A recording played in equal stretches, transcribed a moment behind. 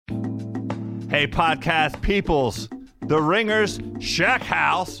Hey, podcast peoples. The Ringers Shack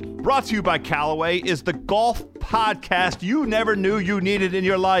House, brought to you by Callaway, is the golf podcast you never knew you needed in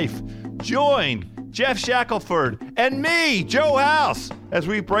your life. Join Jeff Shackelford and me, Joe House, as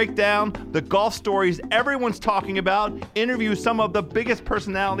we break down the golf stories everyone's talking about, interview some of the biggest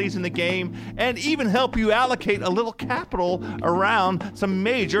personalities in the game, and even help you allocate a little capital around some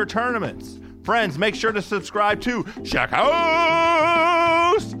major tournaments. Friends, make sure to subscribe to Shack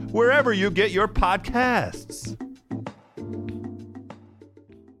House wherever you get your podcasts.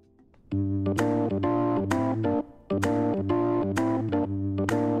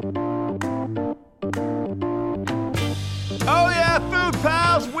 Oh yeah, food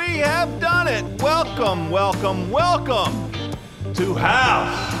pals, we have done it. Welcome, welcome, welcome to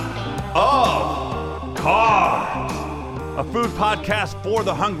House of Cards, a food podcast for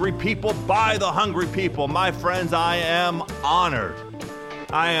the hungry people, by the hungry people. My friends, I am honored,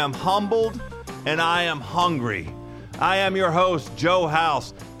 I am humbled, and I am hungry. I am your host, Joe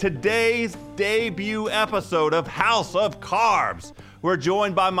House. Today's debut episode of House of Carbs, we're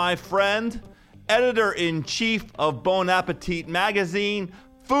joined by my friend, Editor-in-Chief of Bon Appetit magazine,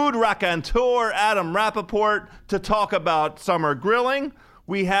 food raconteur Adam Rappaport, to talk about summer grilling.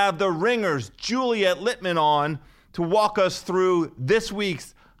 We have the Ringers Juliet Litman on to walk us through this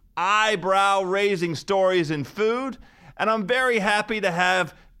week's eyebrow-raising stories in food. And I'm very happy to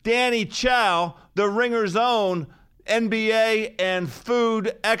have Danny Chow, the Ringers' own NBA and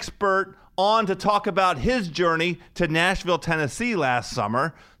food expert, on to talk about his journey to Nashville, Tennessee last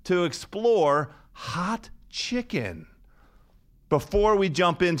summer to explore hot chicken. Before we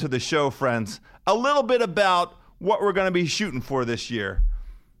jump into the show, friends, a little bit about what we're going to be shooting for this year.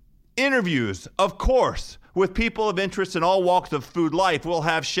 Interviews, of course, with people of interest in all walks of food life. We'll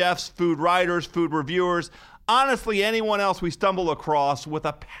have chefs, food writers, food reviewers, honestly, anyone else we stumble across with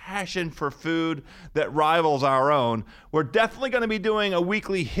a passion for food that rivals our own. We're definitely going to be doing a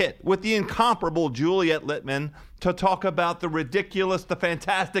weekly hit with the incomparable Juliet Litman to talk about the ridiculous, the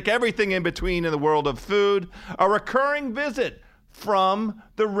fantastic, everything in between in the world of food. A recurring visit from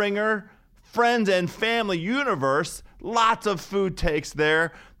the Ringer friends and family universe. Lots of food takes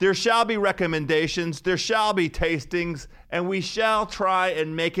there. There shall be recommendations, there shall be tastings, and we shall try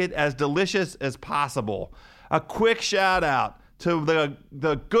and make it as delicious as possible. A quick shout out to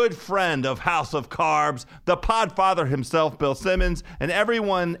the good friend of House of Carbs, the podfather himself, Bill Simmons, and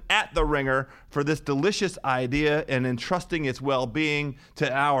everyone at The Ringer for this delicious idea and entrusting its well-being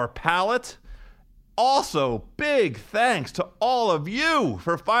to our palate. Also, big thanks to all of you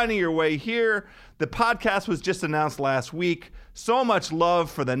for finding your way here. The podcast was just announced last week. So much love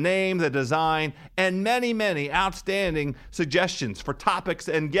for the name, the design, and many, many outstanding suggestions for topics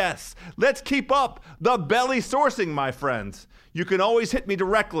and guests. Let's keep up the belly sourcing, my friends. You can always hit me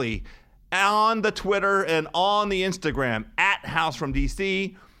directly on the Twitter and on the Instagram at House from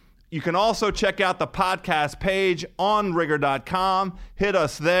DC. You can also check out the podcast page on Ringer.com. Hit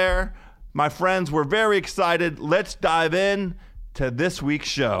us there. My friends, we're very excited. Let's dive in to this week's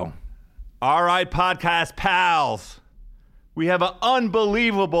show. All right, podcast pals. We have an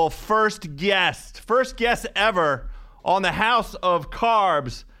unbelievable first guest ever on the House of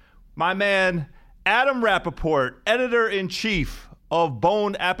Carbs. My man, Adam Rappaport, editor-in-chief of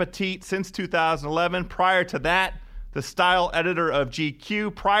Bon Appetit since 2011. Prior to that, the style editor of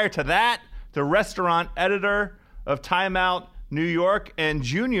GQ. Prior to that, the restaurant editor of Time Out New York and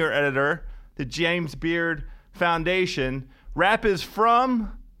junior editor, the James Beard Foundation. Rapp is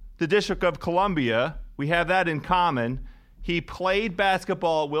from the District of Columbia. We have that in common. He played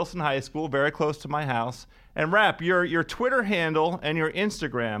basketball at Wilson High School, very close to my house. And Rapp, your Twitter handle and your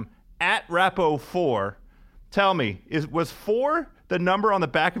Instagram, at Rappo4. Tell me, was 4 the number on the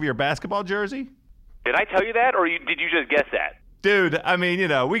back of your basketball jersey? Did I tell you that, or did you just guess that? Dude, I mean, you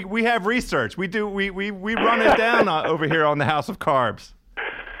know, we have research. We run it down over here on the House of Carbs.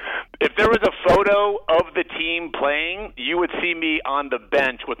 If there was a photo of the team playing, you would see me on the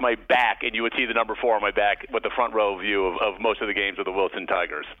bench with my back, and you would see the number 4 on my back with the front row view of most of the games of the Wilson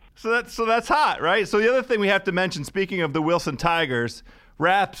Tigers. So that's hot, right? So the other thing we have to mention, speaking of the Wilson Tigers,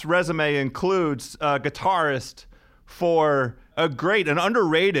 Rapp's resume includes a guitarist for an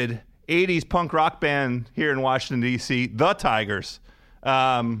underrated 80s punk rock band here in Washington, D.C., The Tigers.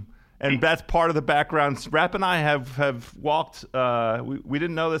 And that's part of the background. Rapp and I have walked, we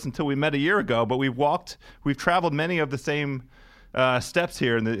didn't know this until we met a year ago, but we've traveled many of the same steps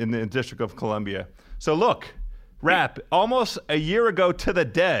here in the District of Columbia. So look, Rapp, almost a year ago to the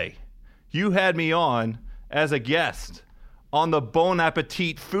day, you had me on as a guest on the Bon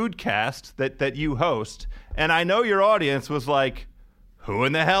Appetit Foodcast that you host. And I know your audience was like, who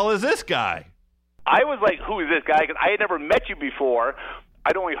in the hell is this guy? I was like, who is this guy? Because I had never met you before.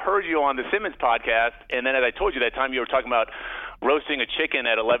 I'd only heard you on the Simmons podcast, and then as I told you that time you were talking about roasting a chicken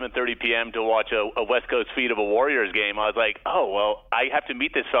at 11:30 p.m. to watch a West Coast feed of a Warriors game, I was like, oh, well, I have to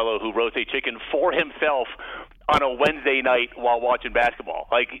meet this fellow who roasts a chicken for himself on a Wednesday night while watching basketball.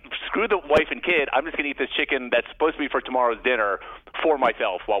 Like, screw the wife and kid. I'm just going to eat this chicken that's supposed to be for tomorrow's dinner for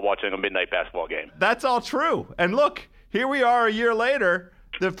myself while watching a midnight basketball game. That's all true. And look, here we are a year later,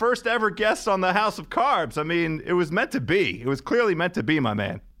 the first ever guest on the House of Carbs. I mean, it was meant to be. It was clearly meant to be, my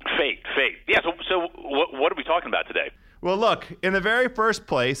man. Fate. Yeah, so what are we talking about today? Well, look, in the very first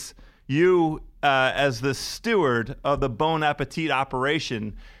place, you, as the steward of the Bon Appetit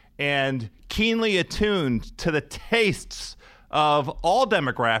operation and keenly attuned to the tastes of all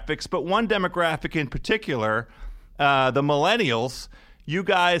demographics, but one demographic in particular, the millennials, you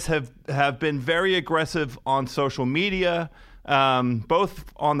guys have been very aggressive on social media, both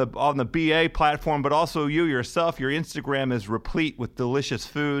on the BA platform, but also you yourself. Your Instagram is replete with delicious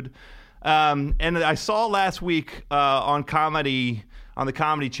food. And I saw last week on the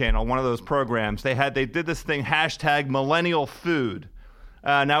Comedy Channel, one of those programs, they did this thing, #MillennialFood.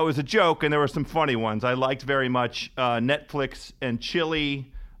 Now, it was a joke, and there were some funny ones. I liked very much Netflix and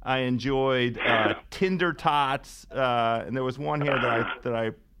chili. I enjoyed Tinder Tots, and there was one here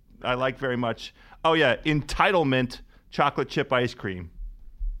that I liked very much. Oh yeah, Entitlement chocolate chip ice cream.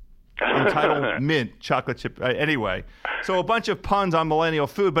 Entitlement chocolate chip. Anyway, so a bunch of puns on millennial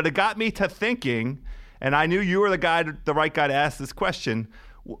food, but it got me to thinking, and I knew you were the right guy to ask this question.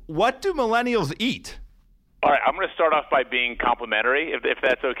 What do millennials eat? All right, I'm going to start off by being complimentary, if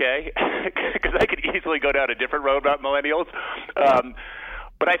that's okay, because I could easily go down a different road about millennials.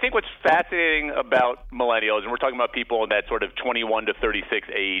 But I think what's fascinating about millennials, and we're talking about people in that sort of 21 to 36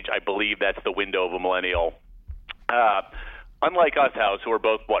 age, I believe that's the window of a millennial. Unlike us, House, who are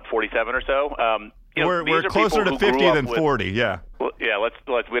both, 47 or so? We're closer to 50 than 40, yeah. Well, yeah, let's.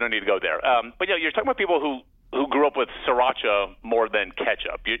 We don't need to go there. But you're talking about people who grew up with sriracha more than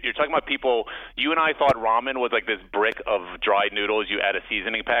ketchup. You're talking about people, you and I thought ramen was like this brick of dried noodles you add a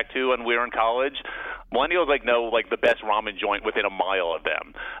seasoning pack to when we were in college. Millennials know the best ramen joint within a mile of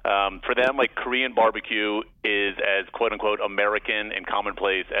them. For them, Korean barbecue is as quote-unquote American and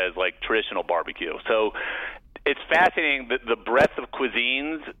commonplace as traditional barbecue. So it's fascinating the breadth of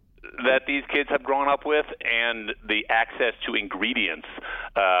cuisines that these kids have grown up with and the access to ingredients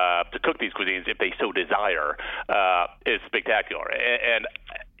to cook these cuisines if they so desire is spectacular. And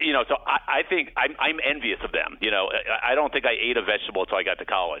so I think I'm envious of them. I don't think I ate a vegetable until I got to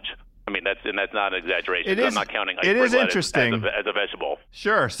college. I mean, that's not an exaggeration. I'm not counting iceberg lettuce as a vegetable.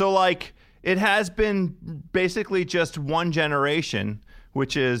 Sure. So it has been basically just one generation,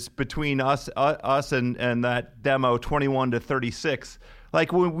 which is between us and that demo 21 to 36.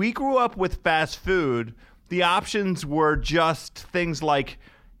 When we grew up with fast food, the options were just things like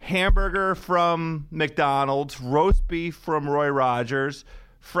hamburger from McDonald's, roast beef from Roy Rogers,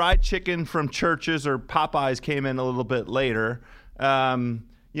 fried chicken from Church's, or Popeyes came in a little bit later.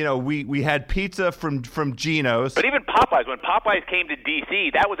 We had pizza from Geno's. But even Popeyes, when Popeyes came to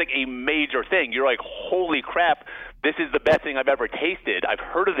D.C., that was a major thing. You're holy crap, this is the best thing I've ever tasted. I've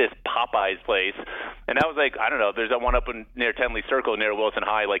heard of this Popeyes place. And that was I don't know, there's that one up near Tenley Circle near Wilson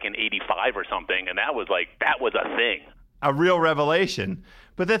High in 85 or something. And that was that was a thing. A real revelation.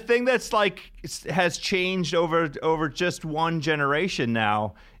 But the thing that's has changed over just one generation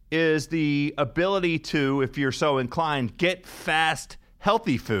now is the ability to, if you're so inclined, get fast,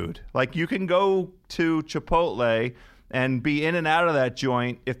 healthy food. You can go to Chipotle and be in and out of that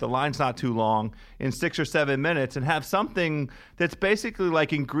joint, if the line's not too long, in 6 or 7 minutes, and have something that's basically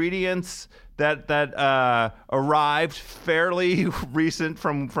ingredients that arrived fairly recent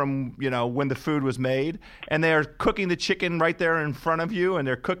from when the food was made, and they're cooking the chicken right there in front of you, and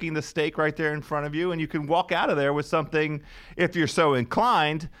they're cooking the steak right there in front of you, and you can walk out of there with something, if you're so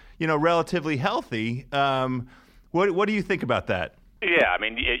inclined, relatively healthy. What do you think about that? Yeah, I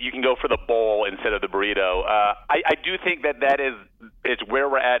mean, you can go for the bowl instead of the burrito. I do think it's where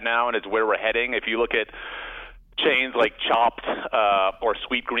we're at now, and it's where we're heading. If you look at chains like Chopped or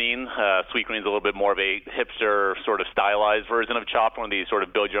Sweet Green, Sweet Green's a little bit more of a hipster sort of stylized version of Chopped, one of these sort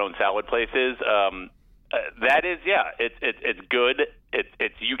of build your own salad places. That is, it's good.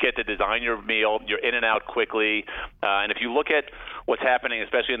 It's you get to design your meal. You're in and out quickly. And if you look at what's happening,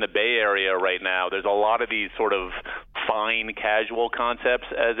 especially in the Bay Area right now, there's a lot of these sort of fine casual concepts,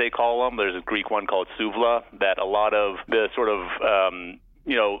 as they call them. There's a Greek one called souvla that a lot of the sort of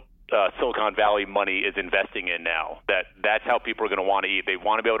Silicon Valley money is investing in now. That's how people are going to want to eat. They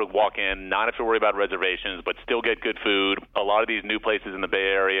want to be able to walk in, not have to worry about reservations, but still get good food. A lot of these new places in the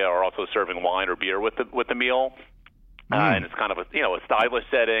Bay Area are also also serving wine or beer with the meal, and it's kind of a stylish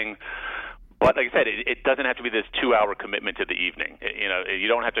setting. But like I said, it doesn't have to be this 2-hour commitment to the evening. You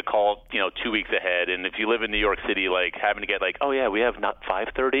don't have to call 2 weeks ahead. And if you live in New York City, like having to get like, oh yeah, we have not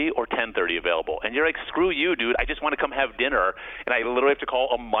 5:30 or 10:30 available, and you're like, screw you, dude. I just want to come have dinner, and I literally have to call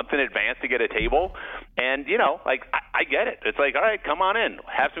a month in advance to get a table. And I get it. It's like, all right, come on in,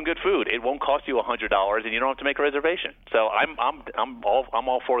 have some good food. It won't cost you $100, and you don't have to make a reservation. So I'm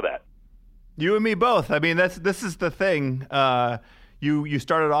all for that. You and me both. I mean, this is the thing. You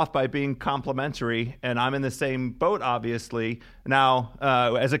started off by being complimentary, and I'm in the same boat, obviously. Now,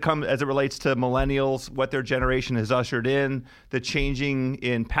 as it relates to millennials, what their generation has ushered in, the changing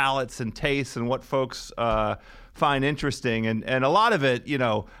in palates and tastes, and what folks find interesting, and a lot of it,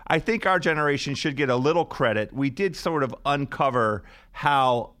 I think our generation should get a little credit. We did sort of uncover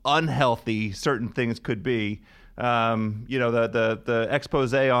how unhealthy certain things could be. The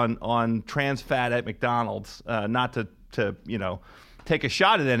expose on trans fat at McDonald's, not to take a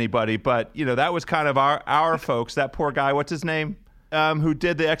shot at anybody, but that was kind of our folks. That poor guy, what's his name, who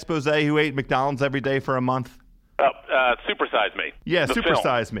did the expose, who ate McDonald's every day for a month. Super Size Me. Yeah, Super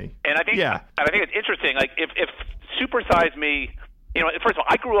Size Me. And I think it's interesting. Like if Super Size Me, first of all,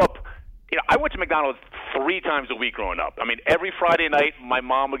 I grew up. I went to McDonald's 3 times a week growing up. I mean, every Friday night, my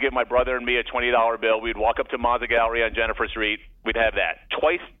mom would give my brother and me a $20 bill. We'd walk up to Mazda Gallery on Jennifer Street. We'd have that.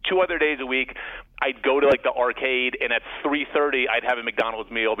 2 other days a week, I'd go to like the arcade, and at 3:30, I'd have a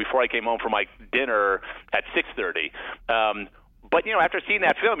McDonald's meal before I came home for my dinner at 6:30. But after seeing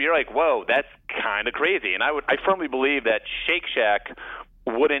that film, you're like, whoa, that's kind of crazy. And I firmly believe that Shake Shack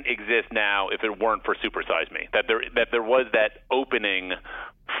wouldn't exist now if it weren't for Super Size Me. That there was that opening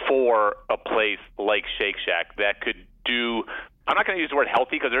for a place like Shake Shack that could do. I'm not going to use the word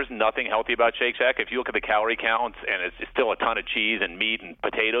healthy because there's nothing healthy about Shake Shack. If you look at the calorie counts, and it's still a ton of cheese and meat and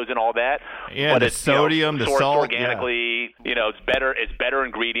potatoes and all that. Yeah, but the it's sodium, the salt, organically. Yeah. It's better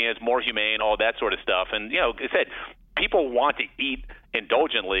ingredients, more humane, all that sort of stuff. And like I said, people want to eat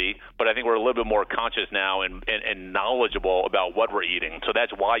indulgently, but I think we're a little bit more conscious now and knowledgeable about what we're eating. So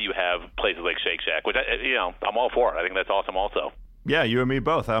that's why you have places like Shake Shack, which I'm all for. I think that's awesome also. Yeah, you and me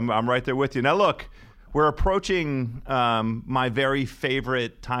both. I'm right there with you. Now look, we're approaching my very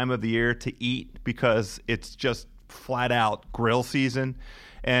favorite time of the year to eat because it's just flat out grill season.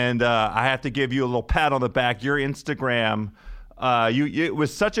 And I have to give you a little pat on the back. Your Instagram, it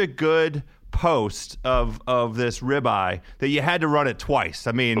was such a good post of this ribeye that you had to run it twice.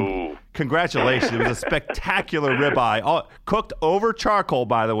 I mean, ooh. Congratulations. It was a spectacular ribeye, cooked over charcoal,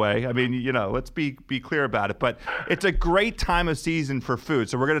 by the way. I mean, let's be clear about it. But it's a great time of season for food.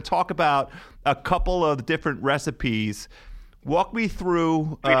 So we're going to talk about a couple of different recipes. Walk me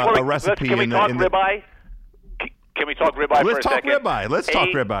through a recipe. Can we talk ribeye? Can we talk ribeye for a second? Let's talk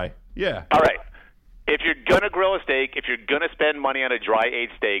ribeye. Yeah. All right. If you're going to grill a steak, if you're going to spend money on a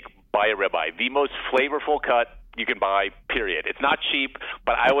dry-aged steak, buy a ribeye. The most flavorful cut you can buy, period. It's not cheap,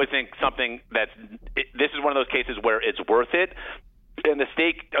 but I always think this is one of those cases where it's worth it. And the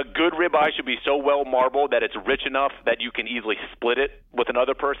steak, a good ribeye should be so well marbled that it's rich enough that you can easily split it with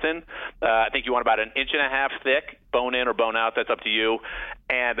another person. I think you want about 1.5 inches thick, bone in or bone out, that's up to you.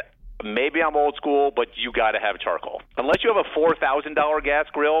 And maybe I'm old school, but you got to have charcoal. Unless you have a $4,000 gas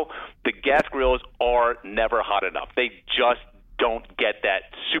grill, the gas grills are never hot enough. They just don't get that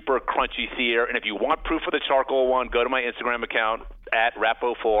super crunchy sear. And if you want proof of the charcoal one, go to my Instagram account at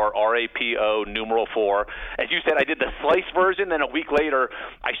Rapo4, R-A-P-O, numeral 4. As you said, I did the slice version. Then a week later,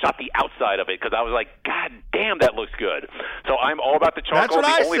 I shot the outside of it because I was like, God damn, that looks good. So I'm all about the charcoal.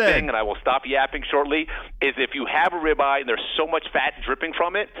 That's what the only thing, and I will stop yapping shortly, is if you have a ribeye and there's so much fat dripping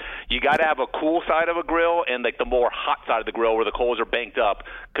from it, you got to have a cool side of a grill and like the more hot side of the grill where the coals are banked up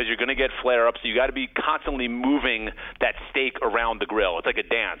because you're going to get flare-ups. So you got to be constantly moving that steak around the grill. It's like a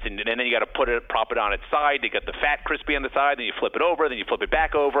dance. And then you got to prop it on its side to get the fat crispy on the side. Then you flip it over. Then you flip it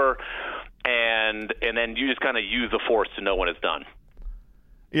back over. And then you just kind of use the force to know when it's done.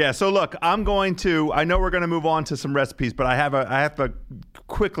 Yeah, so look, I know we're going to move on to some recipes, but I have to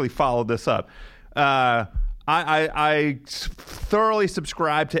quickly follow this up. I thoroughly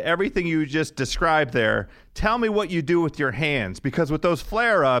subscribe to everything you just described there. Tell me what you do with your hands, because with those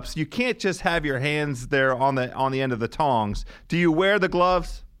flare-ups, you can't just have your hands there on the end of the tongs. Do you wear the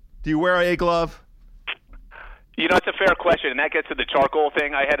gloves? Do you wear a glove? It's a fair question, and that gets to the charcoal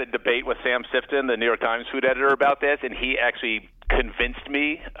thing. I had a debate with Sam Sifton, the New York Times food editor, about this, and he actually convinced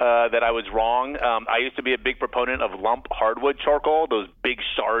me that I was wrong. I used to be a big proponent of lump hardwood charcoal, those big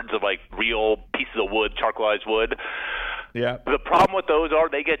shards of like real pieces of wood, charcoalized wood. Yeah. The problem with those are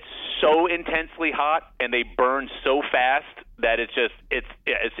they get so intensely hot and they burn so fast that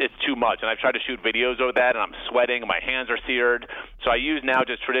it's too much. And I've tried to shoot videos of that, and I'm sweating, and my hands are seared. So I use now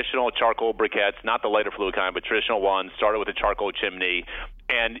just traditional charcoal briquettes, not the lighter fluid kind, but traditional ones. Started with a charcoal chimney,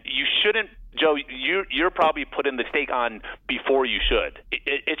 and you shouldn't. Joe, you're probably putting the steak on before you should.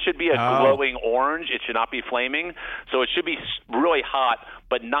 It should be a glowing orange. It should not be flaming. So it should be really hot,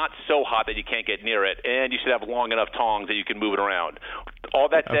 but not so hot that you can't get near it. And you should have long enough tongs that you can move it around. All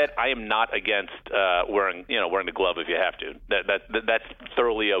that said, I am not against wearing the glove if you have to. That's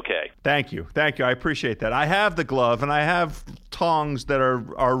thoroughly okay. Thank you. I appreciate that. I have the glove and I have tongs that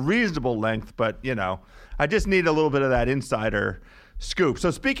are reasonable length, but I just need a little bit of that insider scoop. So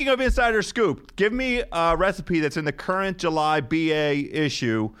speaking of insider scoop, give me a recipe that's in the current July BA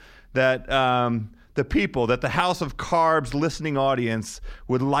issue that the House of Carbs listening audience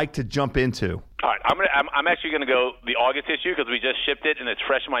would like to jump into. All right, I'm actually going to go the August issue because we just shipped it and it's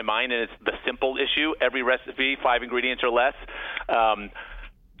fresh in my mind, and it's the simple issue. Every recipe, 5 ingredients or less.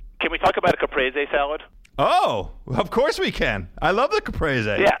 Can we talk about a caprese salad? Oh, of course we can. I love the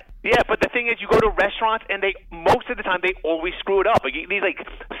caprese. Yeah, but the thing is, you go to restaurants, and most of the time they always screw it up. Like these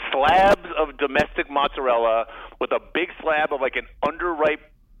slabs of domestic mozzarella with a big slab of an underripe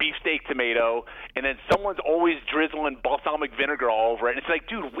beefsteak tomato, and then someone's always drizzling balsamic vinegar all over it. And it's like,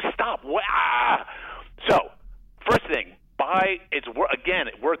 dude, stop! So, first thing, it's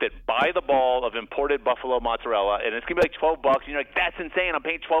worth it. Buy the ball of imported buffalo mozzarella, and it's gonna be $12. And you're like, that's insane. I'm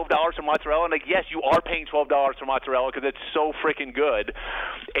paying $12 for mozzarella. And yes, you are paying $12 for mozzarella because it's so freaking good.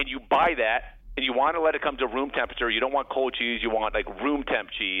 And you buy that, and you want to let it come to room temperature. You don't want cold cheese. You want room temp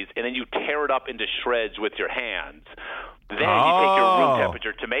cheese, and then you tear it up into shreds with your hands. Then you take your room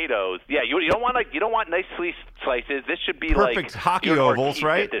temperature tomatoes. Yeah, you don't want nice slices. This should be perfect hockey ovals,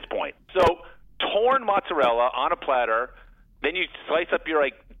 right? At this point. So torn mozzarella on a platter. Then you slice up your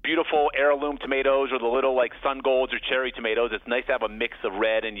beautiful heirloom tomatoes or the little sun golds or cherry tomatoes. It's nice to have a mix of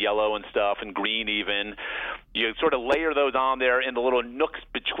red and yellow and stuff and green even. You sort of layer those on there in the little nooks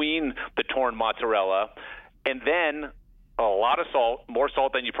between the torn mozzarella. And then a lot of salt, more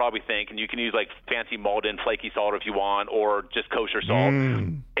salt than you probably think. And you can use fancy Malden flaky salt if you want, or just kosher salt.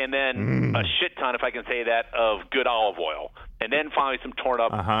 And then a shit ton, if I can say that, of good olive oil. And then finally some torn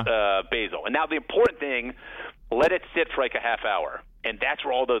up basil. And now the important thing, let it sit for a half hour. And that's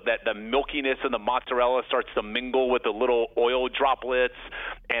where all the milkiness of the mozzarella starts to mingle with the little oil droplets,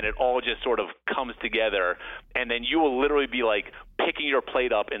 and it all just sort of comes together. And then you will literally be picking your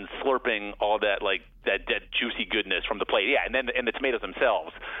plate up and slurping all that that juicy goodness from the plate. Yeah, and then the tomatoes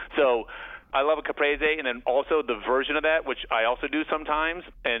themselves. So I love a caprese, and then also the version of that, which I also do sometimes.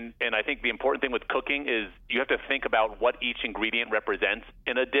 And I think the important thing with cooking is you have to think about what each ingredient represents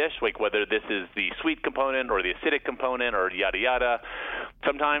in a dish, whether this is the sweet component or the acidic component or yada yada.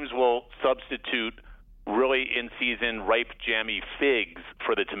 Sometimes we'll substitute really in-season ripe jammy figs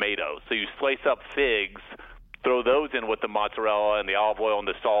for the tomatoes. So you slice up figs, throw those in with the mozzarella and the olive oil and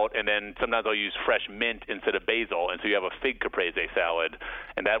the salt, and then sometimes I'll use fresh mint instead of basil, and so you have a fig caprese salad,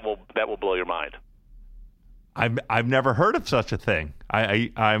 and that will blow your mind. I've never heard of such a thing.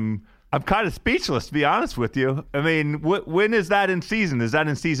 I'm kind of speechless, to be honest with you. I mean, when is that in season? Is that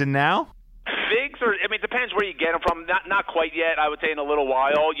in season now? Figs it depends where you get them from. Not quite yet. I would say in a little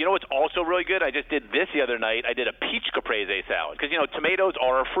while. You know what's also really good? I just did this the other night. I did a peach caprese salad because tomatoes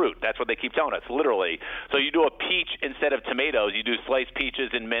are a fruit. That's what they keep telling us, literally. So you do a peach instead of tomatoes. You do sliced peaches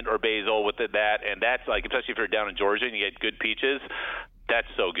and mint or basil with that, and that's especially if you're down in Georgia and you get good peaches, that's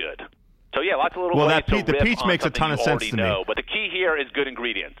so good. So yeah, lots of little ways to the peach makes a ton of sense to me. But the key here is good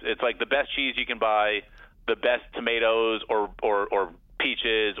ingredients. It's the best cheese you can buy, the best tomatoes or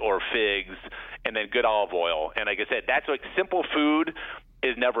peaches or figs, and then good olive oil. And like I said, that's simple food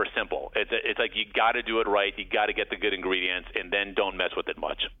is never simple. It's you got to do it right. You got to get the good ingredients, and then don't mess with it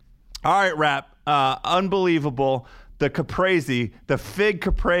much. All right, Rap. Unbelievable. The caprese, the fig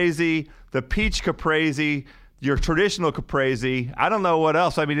caprese, the peach caprese, your traditional caprese. I don't know what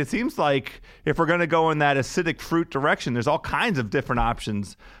else. I mean, it seems like if we're going to go in that acidic fruit direction, there's all kinds of different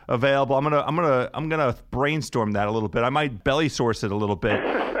options available. I'm gonna brainstorm that a little bit. I might belly source it a little bit.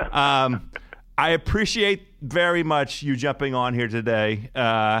 I appreciate very much you jumping on here today.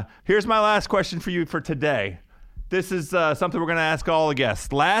 Here's my last question for you for today. This is something we're going to ask all the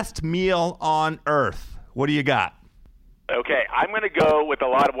guests. Last meal on Earth. What do you got? Okay, I'm going to go with a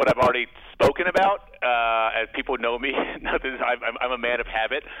lot of what I've already spoken about. As people know me, I'm a man of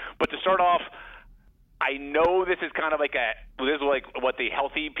habit. But to start off, I know this is kind of what the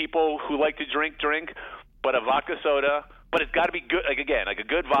healthy people who like to drink, but a vodka soda. But it's got to be good, like a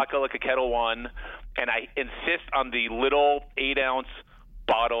good vodka, like a Ketel One. And I insist on the little 8-ounce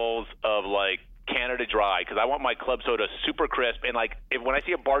bottles of Canada Dry because I want my club soda super crisp. And like, when I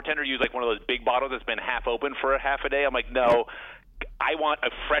see a bartender use like one of those big bottles that's been half open for a half a day, I'm like, no. I want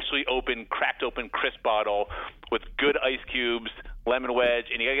a freshly open, cracked open, crisp bottle with good ice cubes, lemon wedge,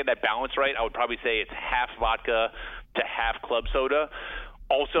 and you got to get that balance right. I would probably say it's half vodka to half club soda.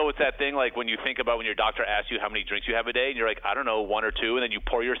 Also, it's that thing like when you think about when your doctor asks you how many drinks you have a day, and you're like, I don't know, 1 or 2, and then you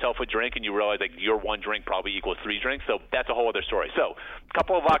pour yourself a drink, and you realize like your one drink probably equals 3 drinks. So that's a whole other story. So a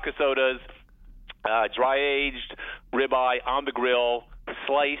couple of vodka sodas, dry-aged ribeye on the grill,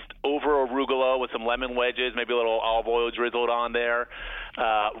 sliced over arugula with some lemon wedges, maybe a little olive oil drizzled on there.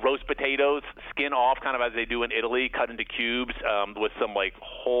 Roast potatoes, skin off, kind of as they do in Italy, cut into cubes with some like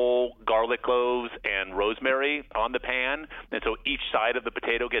whole garlic cloves and rosemary on the pan. And so each side of the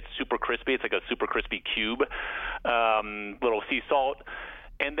potato gets super crispy. It's like a super crispy cube. Little sea salt.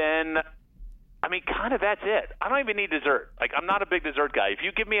 And then, I mean, kind of that's it. I don't even need dessert. Like, I'm not a big dessert guy. If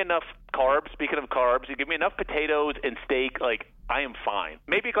you give me enough carbs, speaking of carbs, you give me enough potatoes and steak, like, I am fine.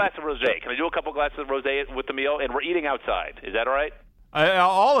 Maybe a glass of rosé. Can I do a couple glasses of rosé with the meal? And we're eating outside. Is that all right?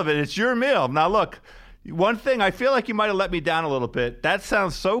 All of it. It's your meal. Now, look, one thing, I feel like you might have let me down a little bit. That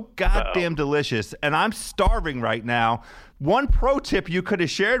sounds so goddamn delicious, and I'm starving right now. One pro tip you could have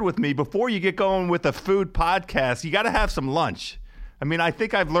shared with me before you get going with a food podcast, you got to have some lunch. I mean, I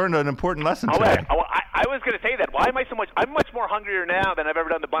think I've learned an important lesson today. I was going to say that. Why am I so much? I'm much more hungrier now than I've ever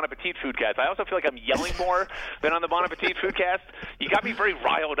done the Bon Appetit Foodcast. I also feel like I'm yelling more than on the Bon Appetit Foodcast. You got me very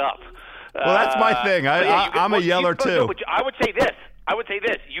riled up. Well, that's my thing. I'm a yeller too. But I would say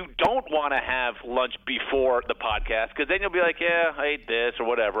this. You don't want to have lunch before the podcast because then you'll be like, yeah, I ate this or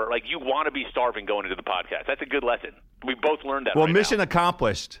whatever. Like, you want to be starving going into the podcast. That's a good lesson. We both learned that. Well, mission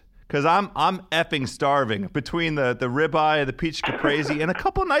accomplished. Because I'm effing starving between the ribeye, the peach caprese, and a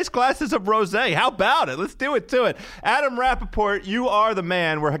couple nice glasses of rosé. How about it? Let's do it to it. Adam Rappaport, you are the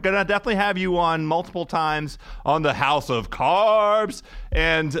man. We're going to definitely have you on multiple times on the House of Carbs,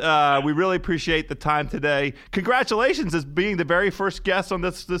 and we really appreciate the time today. Congratulations as being the very first guest on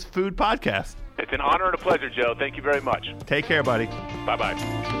this food podcast. It's an honor and a pleasure, Joe. Thank you very much. Take care, buddy.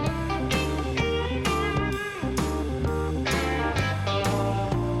 Bye-bye.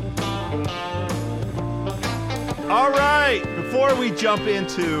 All right, before we jump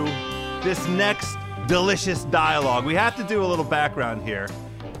into this next delicious dialogue, we have to do a little background here.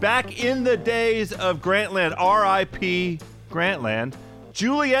 Back in the days of Grantland, R.I.P. Grantland,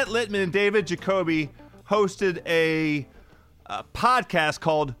 Juliet Litman and David Jacoby hosted a podcast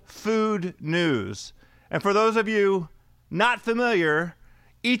called Food News. And for those of you not familiar,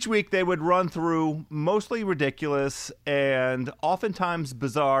 each week they would run through mostly ridiculous and oftentimes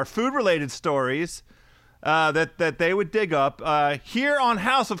bizarre food-related stories that they would dig up. Here on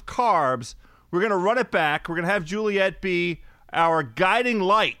House of Carbs, we're going to run it back. We're going to have Juliet be our guiding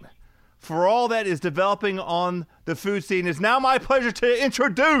light for all that is developing on the food scene. It's now my pleasure to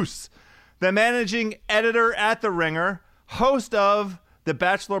introduce the managing editor at The Ringer, host of the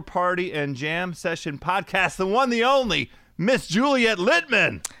Bachelor Party and Jam Session podcast, the one, the only, Miss Juliet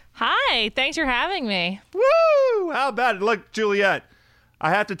Litman. Hi, thanks for having me. Woo! How about it? Look, Juliet, I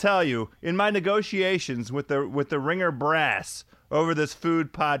have to tell you, in my negotiations with the Ringer brass over this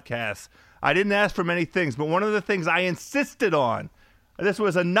food podcast, I didn't ask for many things, but one of the things I insisted on, this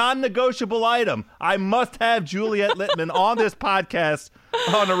was a non-negotiable item. I must have Juliet Litman on this podcast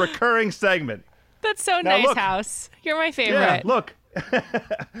on a recurring segment. That's so now, nice, look, House. You're my favorite. Yeah, look.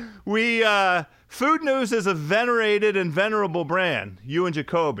 Food News is a venerated and venerable brand, you and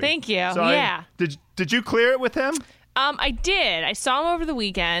Jacoby. Thank you. So yeah. Did you clear it with him? I did. I saw him over the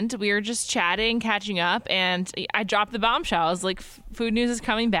weekend. We were just chatting, catching up, and I dropped the bombshell. I was like, Food News is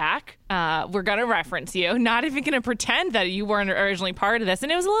coming back. We're going to reference you. Not even going to pretend that you weren't originally part of this.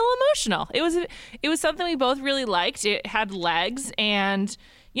 And it was a little emotional. It was something we both really liked. It had legs, and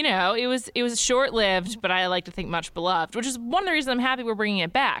you know, it was short-lived, but I like to think much beloved, which is one of the reasons I'm happy we're bringing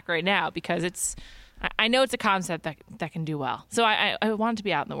it back right now, because I know it's a concept that can do well. So I want it to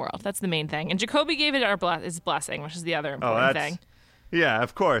be out in the world. That's the main thing. And Jacoby gave it his blessing, which is the other important thing. Yeah,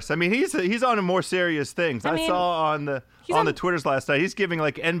 of course. I mean, he's on to more serious things. I saw on the Twitters last night, he's giving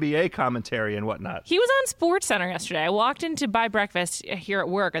like NBA commentary and whatnot. He was on SportsCenter yesterday. I walked in to buy breakfast here at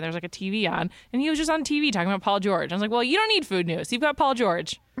work, and there's like a TV on, and he was just on TV talking about Paul George. I was like, well, you don't need Food News. You've got Paul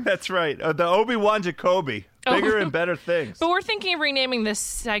George. That's right. The Obi-Wan Jacoby. Bigger and better things. But we're thinking of renaming this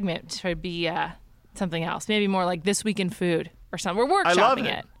segment to be something else. Maybe more like This Week in Food or something. We're workshopping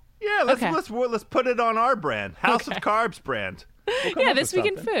it. Yeah, let's put it on our brand. House of Carbs brand. Yeah, This Week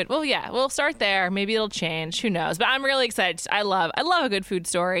in Food. Well, yeah, we'll start there. Maybe it'll change. Who knows? But I'm really excited. I love a good food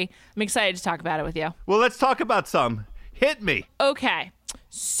story. I'm excited to talk about it with you. Well, let's talk about some. Hit me. Okay.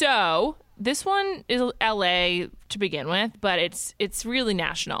 So this one is LA to begin with, but it's really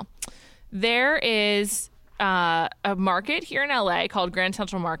national. There is a market here in LA called Grand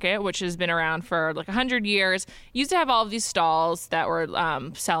Central Market, which has been around for like 100 years. Used to have all of these stalls that were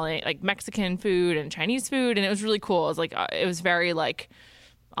selling like Mexican food and Chinese food, and it was really cool. It was like it was very like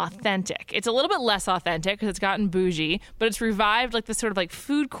authentic. It's a little bit less authentic because it's gotten bougie, but it's revived like this sort of like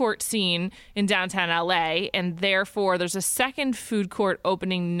food court scene in downtown LA, and therefore there's a second food court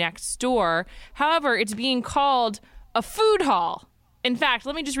opening next door. However, it's being called a food hall. In fact,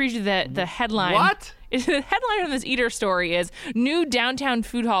 let me just read you the headline. What? The headline on this Eater story is, "New downtown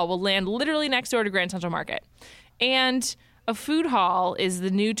food hall will land literally next door to Grand Central Market." And a food hall is the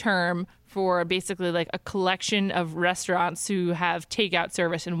new term for basically like a collection of restaurants who have takeout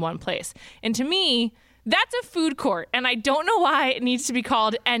service in one place. And to me, that's a food court, and I don't know why it needs to be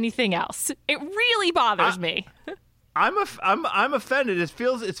called anything else. It really bothers me. I'm offended.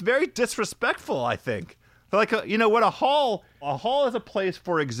 It's very disrespectful, I think. Like what a hall is a place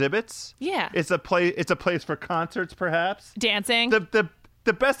for exhibits. Yeah. It's a place for concerts, perhaps. Dancing.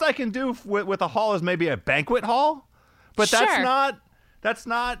 The best I can do with a hall is maybe a banquet hall, but Sure. that's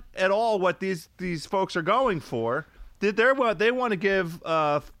not at all what these folks are going for. They want to give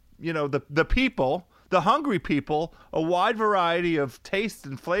the people, the hungry people, a wide variety of tastes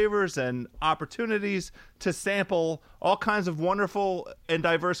and flavors and opportunities to sample all kinds of wonderful and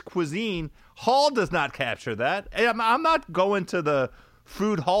diverse cuisine. Hall does not capture that. I'm not going to the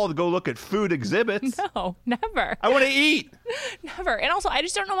food hall to go look at food exhibits. No, never. I want to eat. Never. And also, I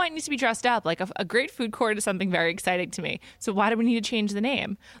just don't know why it needs to be dressed up. Like, a great food court is something very exciting to me. So why do we need to change the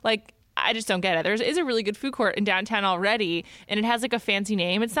name? Like, I just don't get it. There is a really good food court in downtown already, and it has like a fancy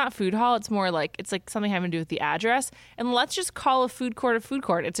name. It's not food hall. It's more like, it's like something having to do with the address. And let's just call a food court a food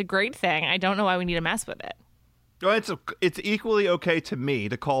court. It's a great thing. I don't know why we need to mess with it. Well, it's equally okay to me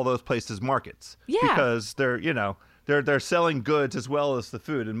to call those places markets. Yeah. Because they're selling goods as well as the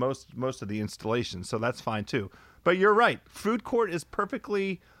food in most of the installations, so that's fine too. But you're right. Food court is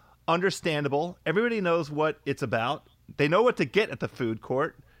perfectly understandable. Everybody knows what it's about. They know what to get at the food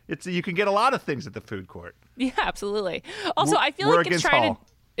court. You can get a lot of things at the food court. Yeah, absolutely. Also, I feel like it's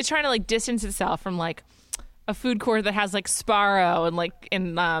trying to like distance itself from like a food court that has like Sparrow and like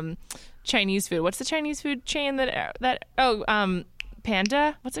Chinese food. What's the Chinese food chain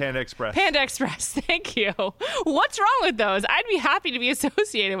Panda? What's it? Panda Express. Panda Express. Thank you. What's wrong with those? I'd be happy to be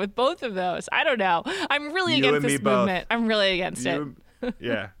associated with both of those. I don't know. I'm really against this movement. I'm really against it.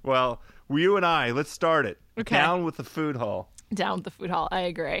 Yeah. Well, you and I, let's start it. Okay. Down with the food hall. Down with the food hall. I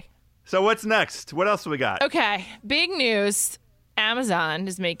agree. So what's next? What else do we got? Okay. Big news. Amazon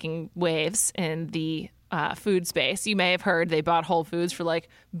is making waves in the food space. You may have heard they bought Whole Foods for like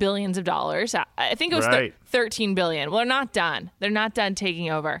billions of dollars. I think it was right. $13 billion. Well, they're not done. They're not done taking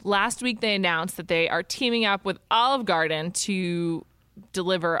over. Last week, they announced that they are teaming up with Olive Garden to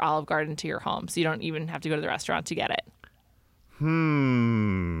deliver Olive Garden to your home. So you don't even have to go to the restaurant to get it.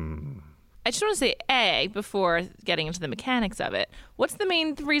 I just want to say, before getting into the mechanics of it, what's the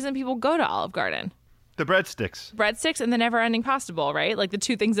main reason people go to Olive Garden? The breadsticks. Breadsticks and the never-ending pasta bowl, right? Like the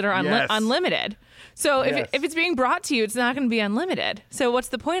two things that are Yes. unlimited. So Yes. if it's being brought to you, it's not going to be unlimited. So what's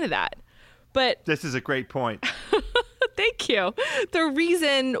the point of that? But This is a great point. thank you. The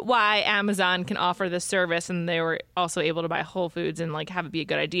reason why Amazon can offer this service and they were also able to buy Whole Foods and like have it be a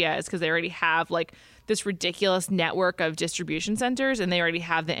good idea is because they already have like this ridiculous network of distribution centers, and they already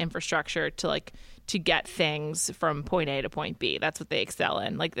have the infrastructure to get things from point A to point B. That's what they excel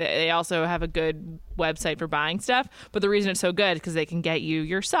in. Like they also have a good website for buying stuff, but the reason it's so good is because they can get you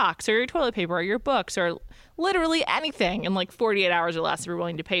your socks or your toilet paper or your books or literally anything in like 48 hours or less if you're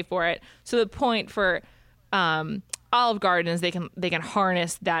willing to pay for it. So the point for Olive Garden is they can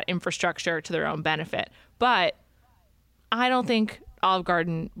harness that infrastructure to their own benefit. But I don't think Olive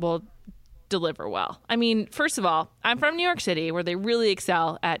Garden will deliver well. I mean, first of all, I'm from New York City where they really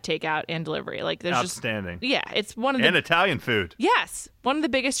excel at takeout and delivery. Like there's Outstanding. It's one of the Italian food. Yes, one of the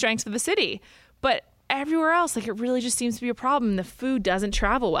biggest strengths of the city. But everywhere else, like it really just seems to be a problem. The food doesn't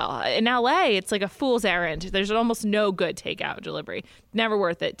travel well. In LA, it's like a fool's errand. There's almost no good takeout delivery. Never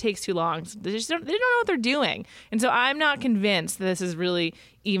worth it. Takes too long. They don't know what they're doing. And so I'm not convinced that this is really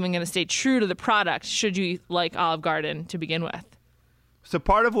even going to stay true to the product should you like Olive Garden to begin with. So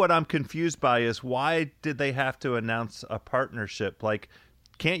part of what I'm confused by is why did they have to announce a partnership? Like,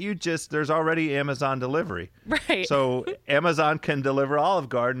 can't you there's already Amazon delivery. Right. So Amazon can deliver Olive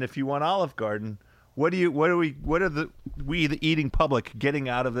Garden if you want Olive Garden. What are we the eating public getting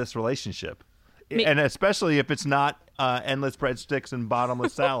out of this relationship? and especially if it's not endless breadsticks and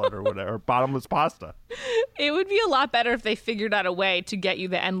bottomless salad or whatever, bottomless pasta. It would be a lot better if they figured out a way to get you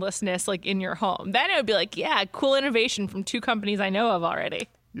the endlessness like in your home. Then it would be like, yeah, cool innovation from two companies I know of already.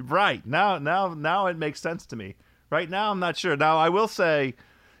 Right. Now it makes sense to me. Right now I'm not sure. Now I will say,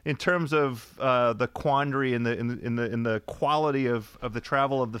 in terms of the quandary in the quality of the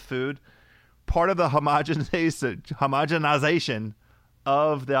travel of the food, part of the homogenization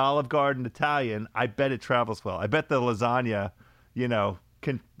of the Olive Garden Italian, I bet it travels well. I bet the lasagna,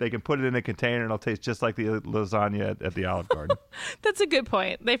 they can put it in a container and it'll taste just like the lasagna at the Olive Garden. That's a good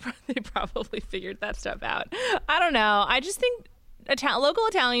point. They probably figured that stuff out. I don't know. I just think local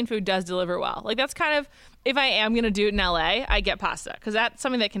Italian food does deliver well. Like, that's kind of, if I am going to do it in LA, I get pasta because that's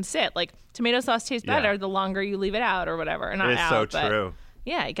something that can sit. Like, tomato sauce tastes better the longer you leave it out or whatever. Or not it's out, so true.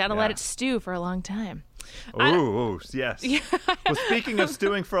 Yeah, you got to let it stew for a long time. Ooh, yes. Yeah. Well, speaking of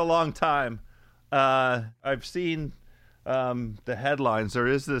stewing for a long time, I've seen the headlines. There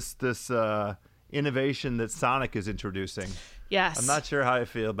is this innovation that Sonic is introducing. Yes. I'm not sure how I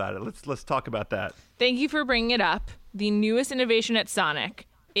feel about it. Let's talk about that. Thank you for bringing it up. The newest innovation at Sonic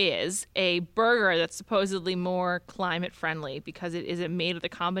is a burger that's supposedly more climate friendly because it is made with a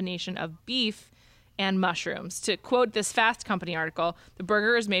combination of beef and mushrooms. To quote this Fast Company article, the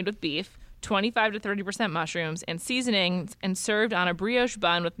burger is made with beef, 25 to 30% mushrooms, and seasonings, and served on a brioche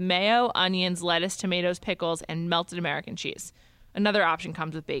bun with mayo, onions, lettuce, tomatoes, pickles, and melted American cheese. Another option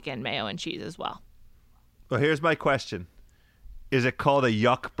comes with bacon, mayo, and cheese as well. Well, here's my question. Is it called a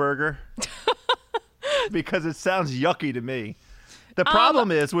yuck burger? Because it sounds yucky to me. The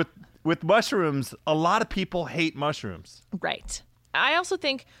problem is with mushrooms, a lot of people hate mushrooms. Right. I also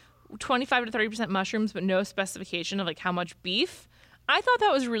think 25 to 30% mushrooms, but no specification of like how much beef. I thought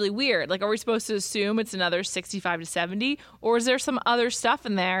that was really weird. Like, are we supposed to assume it's another 65 to 70? Or is there some other stuff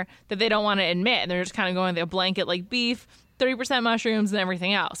in there that they don't want to admit? And they're just kind of going with a blanket like beef, 30% mushrooms, and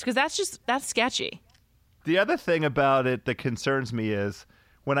everything else. Because that's sketchy. The other thing about it that concerns me is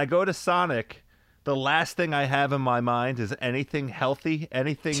when I go to Sonic, the last thing I have in my mind is anything healthy,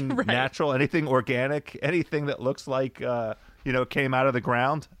 anything natural, anything organic, anything that looks like, came out of the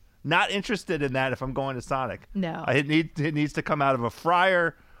ground. Not interested in that if I'm going to Sonic. No. It needs to come out of a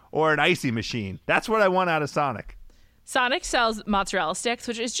fryer or an icy machine. That's what I want out of Sonic. Sonic sells mozzarella sticks,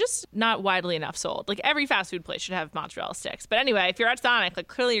 which is just not widely enough sold. Like, every fast food place should have mozzarella sticks. But anyway, if you're at Sonic, like,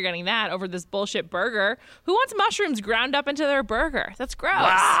 clearly you're getting that over this bullshit burger. Who wants mushrooms ground up into their burger? That's gross.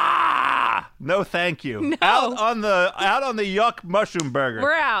 Ah! No, thank you. No. Out on the yuck mushroom burger.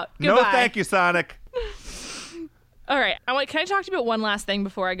 We're out. Goodbye. No, thank you, Sonic. All right. Can I talk to you about one last thing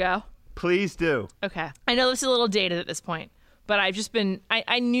before I go? Please do. Okay. I know this is a little dated at this point, but I've just been,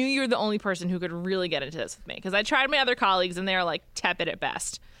 I knew you're the only person who could really get into this with me because I tried my other colleagues and they're like tepid at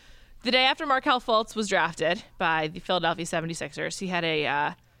best. The day after Markelle Fultz was drafted by the Philadelphia 76ers, he had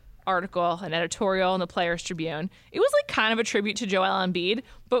an editorial in the Players Tribune. It was like kind of a tribute to Joel Embiid,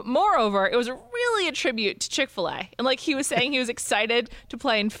 but moreover, it was really a tribute to Chick-fil-A. And like he was saying he was excited to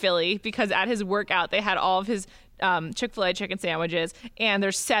play in Philly because at his workout, they had all of his Chick-fil-A chicken sandwiches, and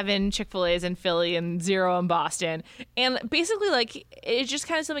there's 7 Chick-fil-A's in Philly and 0 in Boston. And basically, like, it just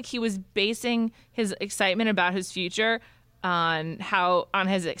kind of seemed like he was basing his excitement about his future on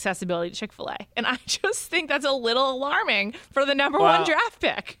his accessibility to Chick-fil-A. And I just think that's a little alarming for the number one draft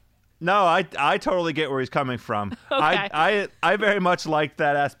pick. No, I totally get where he's coming from. Okay. I very much liked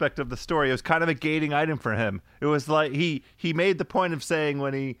that aspect of the story. It was kind of a gating item for him. It was like he made the point of saying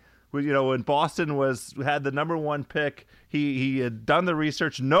when Boston had the number 1 pick, he had done the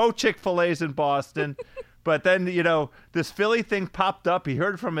research. No Chick-fil-A's in Boston. But then, this Philly thing popped up. He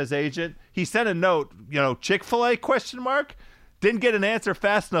heard from his agent. He sent a note, Chick-fil-A ? Didn't get an answer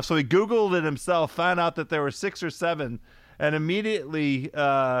fast enough. So he Googled it himself, found out that there were 6 or 7, and immediately,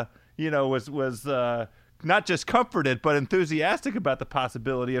 was not just comforted, but enthusiastic about the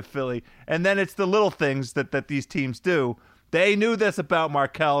possibility of Philly. And then it's the little things that these teams do. They knew this about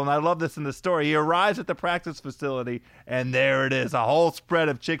Markelle, and I love this in the story. He arrives at the practice facility, and there it is, a whole spread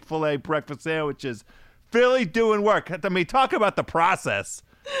of Chick-fil-A breakfast sandwiches. Philly doing work. I mean, talk about the process.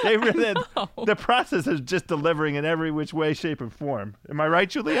 They really, the process is just delivering in every which way, shape, and form. Am I right,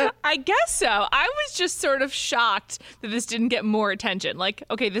 Juliet? I guess so. I was just sort of shocked that this didn't get more attention. Like,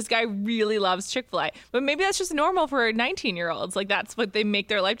 okay, this guy really loves Chick-fil-A, but maybe that's just normal for 19-year-olds. Like, that's what they make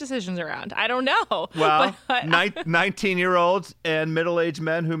their life decisions around. I don't know. Well, 19-year-olds and middle-aged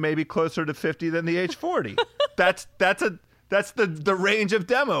men who may be closer to 50 than the age 40. That's the range of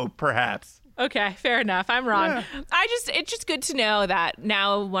demo, perhaps. Okay, fair enough. I'm wrong. Yeah. It's just good to know that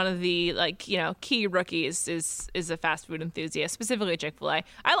now one of the key rookies is a fast food enthusiast, specifically Chick-fil-A.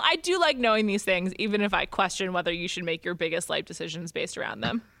 I do like knowing these things, even if I question whether you should make your biggest life decisions based around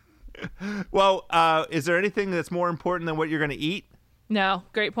them. Well, is there anything that's more important than what you're going to eat? No,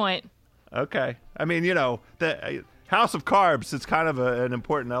 great point. Okay. I mean, the House of Carbs is kind of an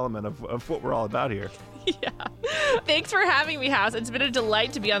important element of what we're all about here. Yeah. Thanks for having me, House. It's been a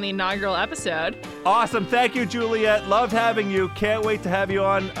delight to be on the inaugural episode. Awesome. Thank you, Juliet. Loved having you. Can't wait to have you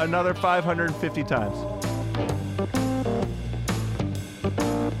on another 550 times.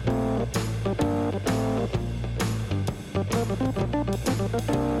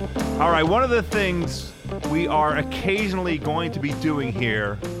 All right. One of the things we are occasionally going to be doing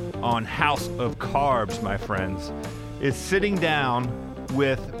here on House of Carbs, my friends, is sitting down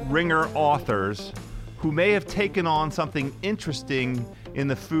with Ringer authors who may have taken on something interesting in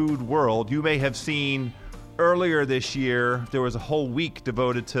the food world. You may have seen earlier this year, there was a whole week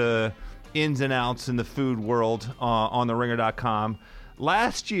devoted to ins and outs in the food world on theringer.com.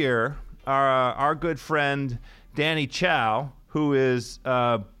 Last year, our good friend Danny Chow, who is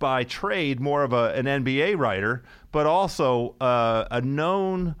by trade more of an NBA writer, but also a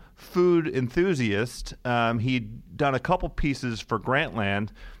known food enthusiast. He'd done a couple pieces for Grantland,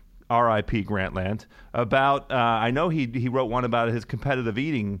 R.I.P. Grantland, about, I know he wrote one about his competitive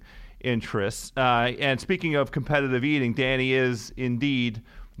eating interests. And speaking of competitive eating, Danny is indeed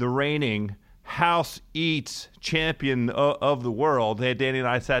the reigning House Eats champion of the world. Danny and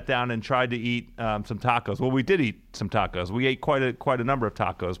I sat down and tried to eat some tacos. Well, we did eat some tacos. We ate quite a number of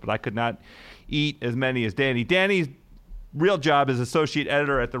tacos, but I could not eat as many as Danny. Danny's real job is associate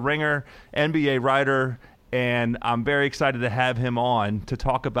editor at The Ringer, NBA writer, and I'm very excited to have him on to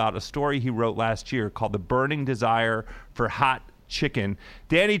talk about a story he wrote last year called The Burning Desire for Hot Chicken.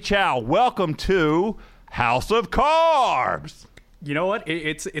 Danny Chow, welcome to House of Carbs. You know what?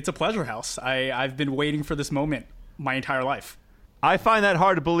 It's a pleasure, House. I've been waiting for this moment my entire life. I find that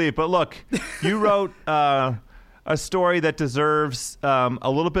hard to believe, but look, you wrote a story that deserves a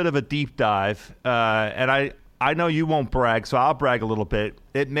little bit of a deep dive, and I know you won't brag, so I'll brag a little bit.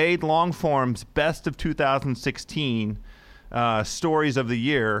 It made Longform's Best of 2016 Stories of the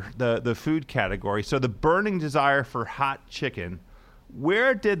Year, the food category. So The Burning Desire for Hot Chicken.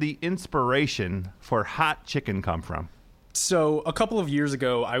 Where did the inspiration for hot chicken come from? So a couple of years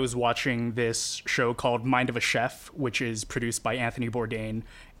ago, I was watching this show called Mind of a Chef, which is produced by Anthony Bourdain.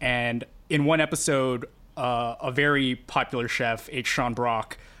 And in one episode, a very popular chef, H. Sean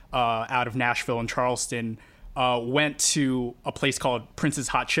Brock, out of Nashville and Charleston, went to a place called Prince's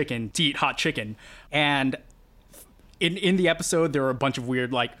Hot Chicken to eat hot chicken. And in the episode, there were a bunch of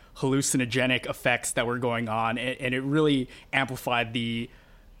weird, hallucinogenic effects that were going on. And it really amplified the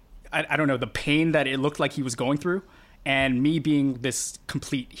pain that it looked like he was going through. And me being this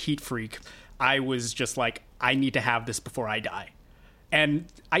complete heat freak, I was just like, I need to have this before I die. And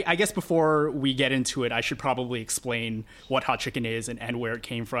I guess before we get into it, I should probably explain what hot chicken is and where it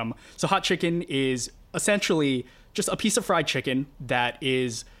came from. So hot chicken is essentially just a piece of fried chicken that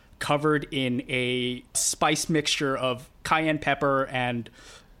is covered in a spice mixture of cayenne pepper. And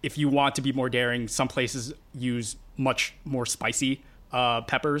if you want to be more daring, some places use much more spicy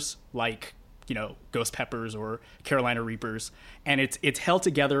peppers, like ghost peppers or Carolina Reapers, and it's held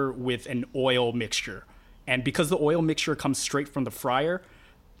together with an oil mixture. And because the oil mixture comes straight from the fryer,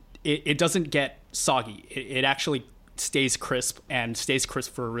 it doesn't get soggy. It actually stays crisp and stays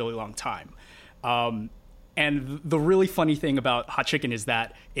crisp for a really long time. And the really funny thing about hot chicken is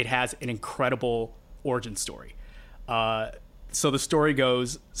that it has an incredible origin story. So the story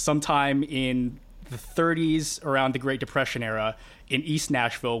goes, sometime in the 30s, around the Great Depression era, in East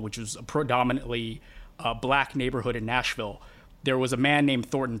Nashville, which was a predominantly black neighborhood in Nashville, there was a man named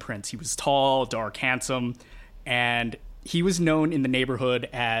Thornton Prince. He was tall, dark, handsome, and he was known in the neighborhood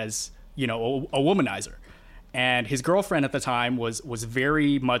as, a womanizer. And his girlfriend at the time was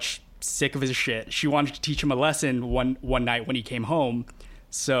very much sick of his shit. She wanted to teach him a lesson one night when he came home.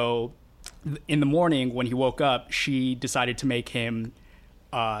 So in the morning when he woke up, she decided to make him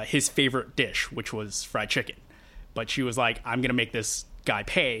his favorite dish, which was fried chicken. But she was like, I'm going to make this guy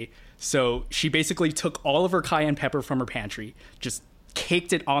pay. So she basically took all of her cayenne pepper from her pantry, just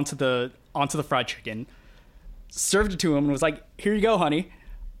caked it onto the fried chicken, served it to him, and was like, here you go, honey.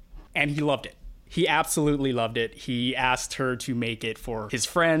 And he loved it. He absolutely loved it. He asked her to make it for his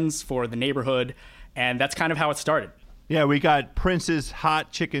friends, for the neighborhood, and that's kind of how it started. Yeah, we got Prince's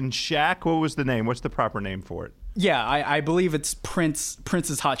Hot Chicken Shack. What was the name? What's the proper name for it? Yeah, I believe it's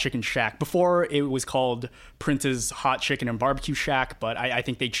Prince's Hot Chicken Shack. Before it was called Prince's Hot Chicken and Barbecue Shack, but I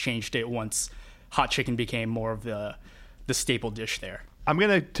think they changed it once hot chicken became more of the staple dish there. I'm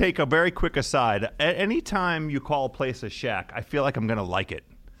going to take a very quick aside. Anytime you call a place a shack, I feel like I'm going to like it.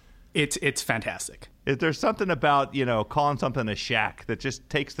 It's fantastic. If there's something about, calling something a shack that just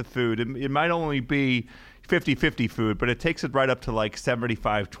takes the food. It might only be 50-50 food, but it takes it right up to like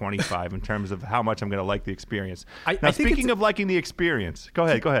 75-25 in terms of how much I'm going to like the experience. Now, speaking of liking the experience, go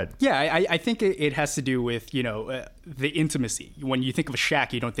ahead. Yeah, I think it has to do with, the intimacy. When you think of a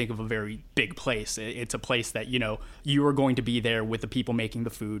shack, you don't think of a very big place. It's a place that, you are going to be there with the people making the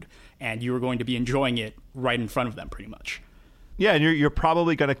food, and you are going to be enjoying it right in front of them pretty much. Yeah, and you're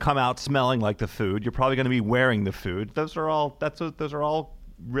probably going to come out smelling like the food. You're probably going to be wearing the food. Those are all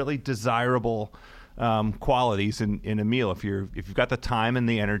really desirable qualities in a meal. If you've got the time and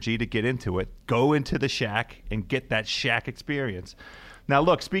the energy to get into it, go into the shack and get that shack experience. Now,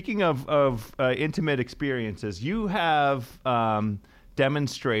 look, speaking of intimate experiences, you have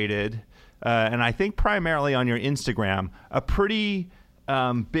demonstrated, and I think primarily on your Instagram, a pretty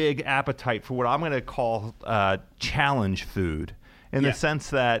big appetite for what I'm going to call challenge food, in the sense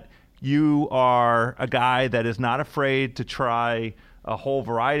that you are a guy that is not afraid to try a whole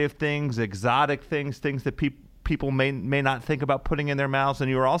variety of things, exotic things that people may not think about putting in their mouths. And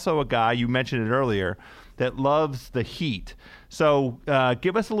you're also a guy, you mentioned it earlier, that loves the heat. So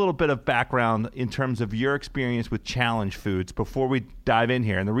give us a little bit of background in terms of your experience with challenge foods before we dive in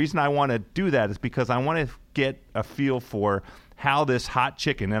here. And the reason I want to do that is because I want to get a feel for how this hot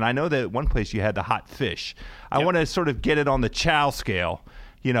chicken, and I know that at one place you had the hot fish. I want to sort of get it on the chow scale.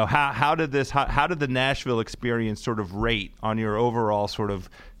 How did the Nashville experience sort of rate on your overall sort of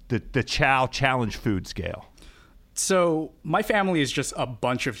the chow challenge food scale? So my family is just a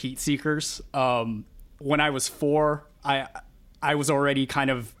bunch of heat seekers. When I was 4, I was already kind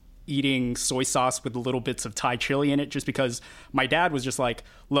of eating soy sauce with little bits of Thai chili in it, just because my dad was just like,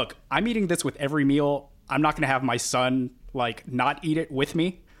 look, I'm eating this with every meal. I'm not going to have my son not eat it with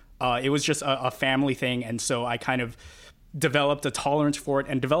me. It was just a family thing. And so I kind of developed a tolerance for it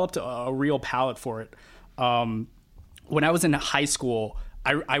and developed a real palate for it. When I was in high school,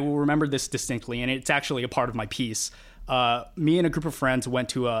 I will remember this distinctly, and it's actually a part of my piece. Me and a group of friends went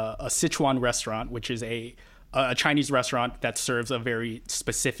to a Sichuan restaurant, which is a Chinese restaurant that serves a very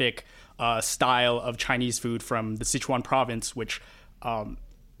specific style of Chinese food from the Sichuan province, which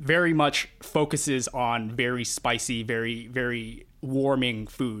very much focuses on very spicy, very, very warming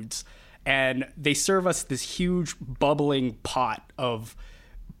foods. And they serve us this huge bubbling pot of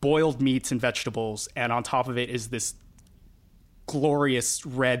boiled meats and vegetables. And on top of it is this glorious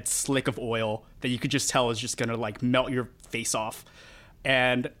red slick of oil that you could just tell is just going to melt your face off.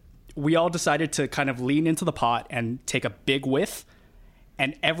 And we all decided to kind of lean into the pot and take a big whiff.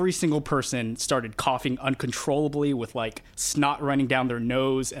 And every single person started coughing uncontrollably with snot running down their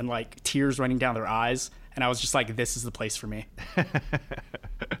nose and tears running down their eyes. And I was just like, this is the place for me.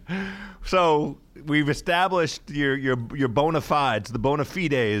 So we've established your bona fides, the bona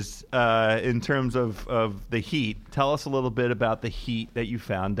fides, in terms of the heat. Tell us a little bit about the heat that you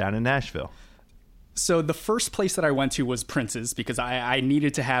found down in Nashville. So the first place that I went to was Prince's, because I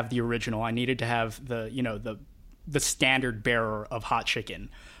needed to have the original. I needed to have the standard bearer of hot chicken.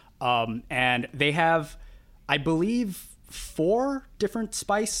 And they have, I believe, 4 different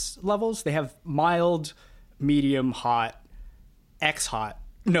spice levels. They have mild, medium, hot, X hot.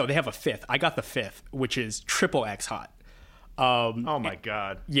 No, they have a 5th. I got the 5th, which is triple X hot. Oh my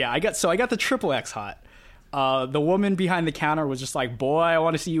God. Yeah, I got the triple X hot. The woman behind the counter was just like, boy, I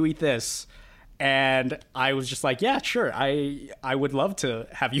want to see you eat this. And I was just like, yeah, sure. I would love to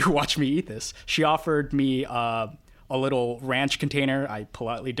have you watch me eat this. She offered me a little ranch container. I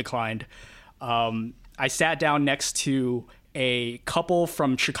politely declined. I sat down next to a couple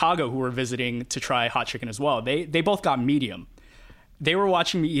from Chicago who were visiting to try hot chicken as well. They both got medium. They were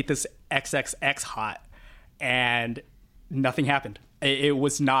watching me eat this XXX hot, and nothing happened. It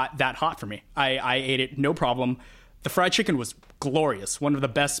was not that hot for me. I ate it, no problem. The fried chicken was glorious. One of the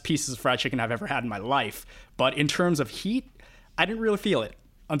best pieces of fried chicken I've ever had in my life. But in terms of heat, I didn't really feel it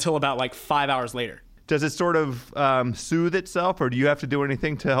until about 5 hours later. Does it sort of soothe itself, or do you have to do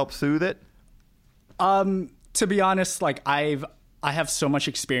anything to help soothe it? To be honest, I have so much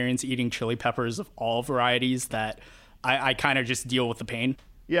experience eating chili peppers of all varieties that I kind of just deal with the pain.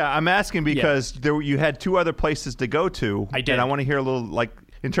 Yeah, I'm asking because you had 2 other places to go to. I did. And I want to hear a little,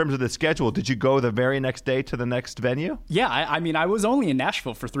 in terms of the schedule, did you go the very next day to the next venue? Yeah, I was only in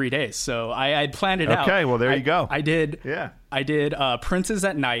Nashville for 3 days, so I planned it out. Okay, well, there you go. I did. Yeah. I did Prince's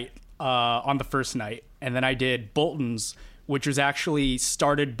at night on the first night. and then I did Bolton's, which was actually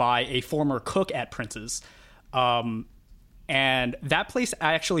started by a former cook at Prince's. And that place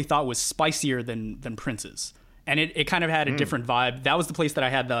I actually thought was spicier than Prince's. And it kind of had a different vibe. That was the place that I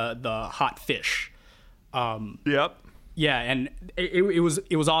had the hot fish. Yep. Yeah, and it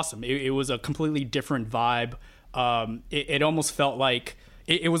was awesome. It was a completely different vibe. It almost felt like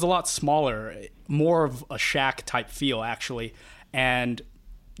it was a lot smaller, more of a shack type feel, actually. And,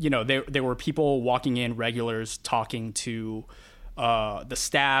 you know, there were people walking in, regulars, talking to the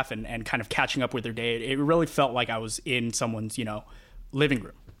staff and kind of catching up with their day. It really felt like I was in someone's, you know, living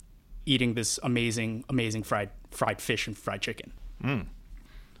room eating this amazing fried fish and fried chicken.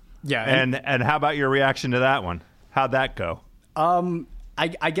 Yeah. And how about your reaction to that one? How'd that go?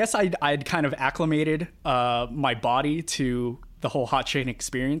 I guess I'd kind of acclimated my body to the whole hot chicken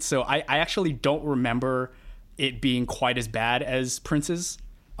experience. So I actually don't remember it being quite as bad as Prince's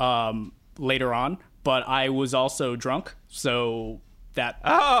later on. But I was also drunk, so that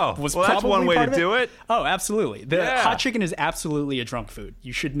was probably that's one way part to of do it. Oh, absolutely. The hot chicken is absolutely a drunk food.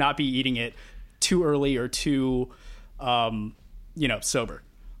 You should not be eating it too early or too, sober.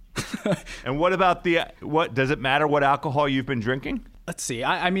 And what about what does it matter what alcohol you've been drinking? Let's see.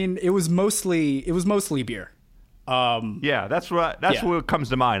 I mean, it was mostly beer. Yeah, that's what comes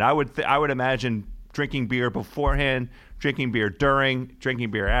to mind. I would imagine drinking beer beforehand, drinking beer during,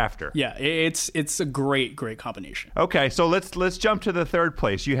 drinking beer after. Yeah, it's a great combination. Okay, so let's jump to the third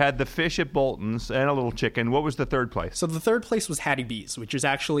place. You had the fish at Bolton's and a little chicken. What was the third place? So the third place was Hattie B's, which is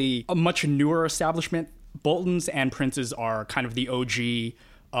actually a much newer establishment. Bolton's and Prince's are kind of the OG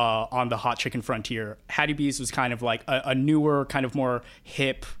on the hot chicken frontier. Hattie B's was kind of like a newer, kind of more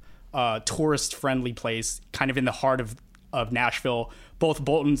hip, tourist-friendly place, kind of in the heart of Nashville. Both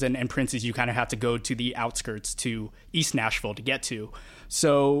Bolton's and Prince's, you kind of have to go to the outskirts to East Nashville to get to.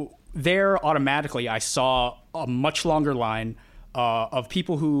 So there, automatically, I saw a much longer line of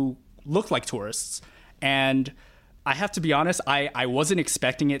people who looked like tourists. And I have to be honest, I wasn't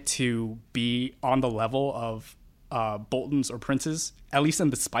expecting it to be on the level of Bolton's or Prince's, at least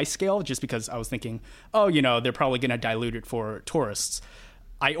in the spice scale, just because I was thinking, they're probably going to dilute it for tourists.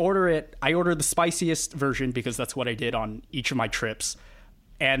 I ordered the spiciest version because that's what I did on each of my trips.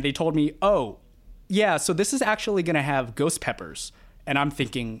 And they told me, so this is actually going to have ghost peppers. And I'm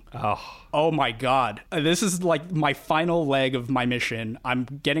thinking, oh my God, this is like my final leg of my mission. I'm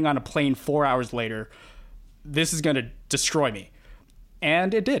getting on a plane 4 hours later. This is going to destroy me.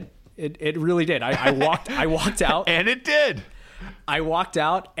 And it did. It really did. I walked out. And it did. I walked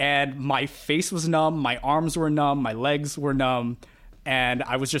out and my face was numb. My arms were numb. My legs were numb. And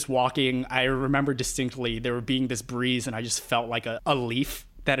I was just walking. I remember distinctly there being this breeze and I just felt like a leaf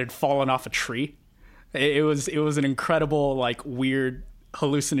that had fallen off a tree. It was an incredible, like, weird,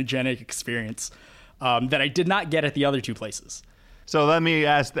 hallucinogenic experience that I did not get at the other two places. So let me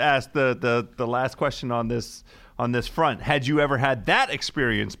ask the last question on this front. Had you ever had that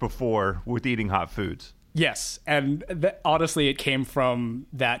experience before with eating hot foods? Yes, and honestly, it came from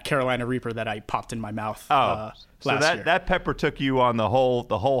that Carolina Reaper that I popped in my mouth. So that pepper took you on the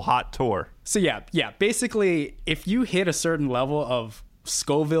whole hot tour. So yeah. Basically, if you hit a certain level of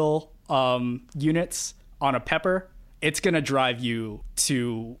Scoville units on a pepper, it's gonna drive you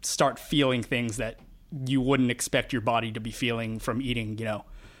to start feeling things that you wouldn't expect your body to be feeling from eating,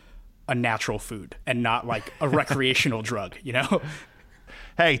 a natural food and not like a recreational drug,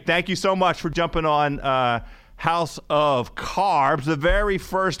 Hey, thank you so much for jumping on House of Carbs, the very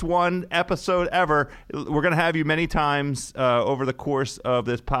first episode ever. We're going to have you many times over the course of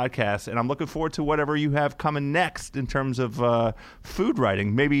this podcast, and I'm looking forward to whatever you have coming next in terms of food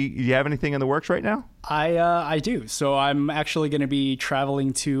writing. Maybe you have anything in the works right now? I do. So I'm actually going to be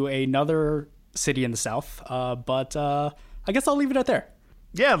traveling to another city in the South, but I guess I'll leave it at there.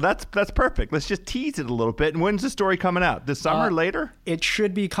 Yeah, that's perfect. Let's just tease it a little bit. And when's the story coming out? This summer, later? It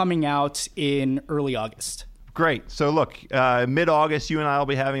should be coming out in early August. Great. So look, mid-August, you and I will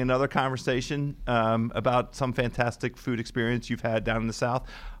be having another conversation about some fantastic food experience you've had down in the South.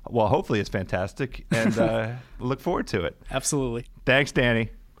 Well, hopefully it's fantastic, and look forward to it. Absolutely. Thanks, Danny.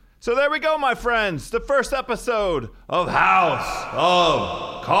 So there we go, my friends. The first episode of House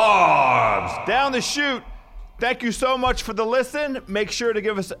of Carbs. Down the chute. Thank you so much for the listen. Make sure to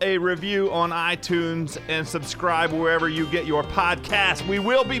give us a review on iTunes and subscribe wherever you get your podcast. We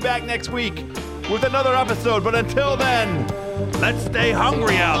will be back next week with another episode. But until then, let's stay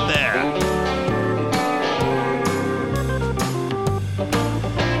hungry out there.